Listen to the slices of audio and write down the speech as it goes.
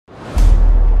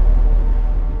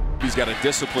He's got a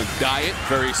disciplined diet,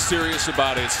 very serious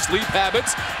about his sleep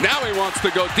habits. Now he wants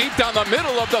to go deep down the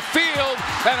middle of the field,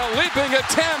 and a leaping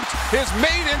attempt is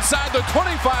made inside the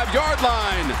 25-yard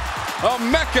line.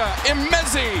 Emeka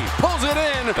Emezi pulls it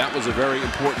in. That was a very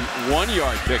important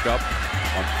 1-yard pickup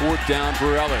on 4th down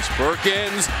for Ellis.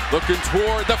 Perkins looking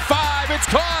toward the 5. It's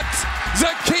caught.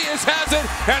 Zaccheaus has it,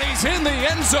 and he's in the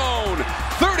end zone.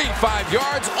 35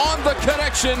 yards on the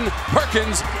connection.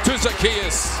 Perkins to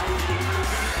Zaccheaus.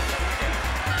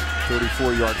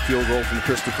 34-yard field goal from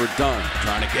Christopher Dunn.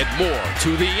 Trying to get more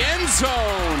to the end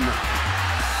zone.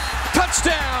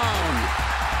 Touchdown!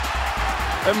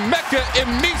 Emeka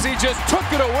Emezi just took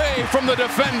it away from the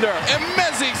defender.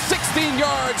 Emezi 16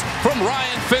 yards from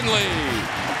Ryan Finley.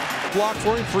 Block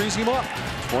for him, frees him up.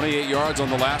 28 yards on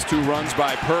the last 2 runs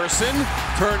by Person.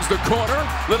 Turns the corner.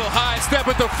 Little high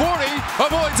step at the 40.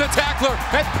 Avoids a tackler,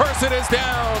 and Person is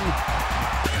down.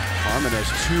 Harmon has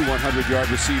 2 100-yard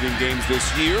receiving games this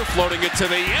year. Floating it to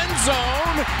the end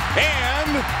zone.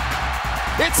 And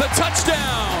it's a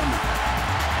touchdown.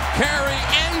 Carry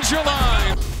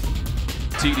Angeline.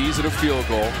 TDs and a field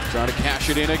goal, trying to cash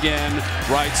it in again.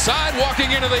 Right side,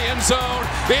 walking into the end zone.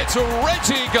 It's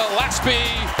Reggie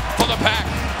Gillespie for the Pack.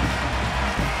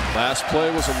 Last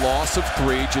play was a loss of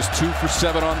 3, just 2 for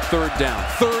 7 on 3rd down.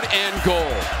 3rd and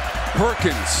goal.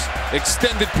 Perkins,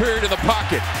 extended period in the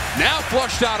pocket. Now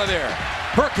flushed out of there.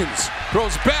 Perkins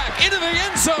throws back into the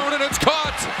end zone, and it's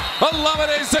caught.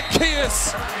 Olamide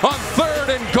Zaccheaus on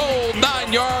 3rd and goal,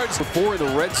 9 yards. Before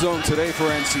the red zone today for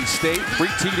NC State. 3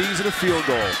 TDs and a field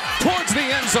goal. Towards the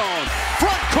end zone.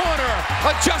 Front corner,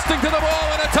 adjusting to the ball,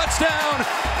 and a touchdown.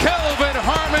 Kelvin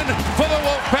Harmon for the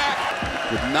Wolfpack.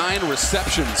 With 9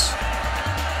 receptions.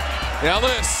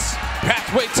 Ellis,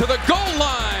 pathway to the goal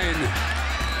line.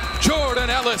 Jordan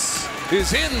Ellis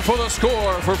is in for the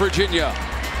score for Virginia.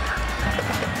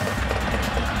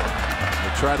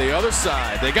 They try the other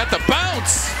side. They got the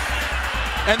bounce,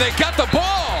 and they got the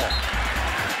ball.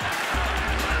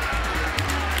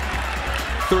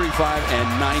 35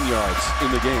 and 9 yards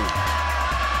in the game.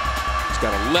 He's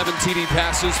got 11 TD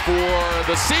passes for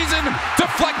the season.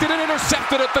 Deflected and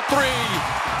intercepted at the 3.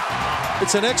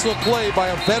 It's an excellent play by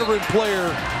a veteran player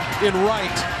in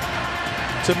Wright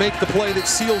to make the play that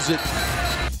seals it.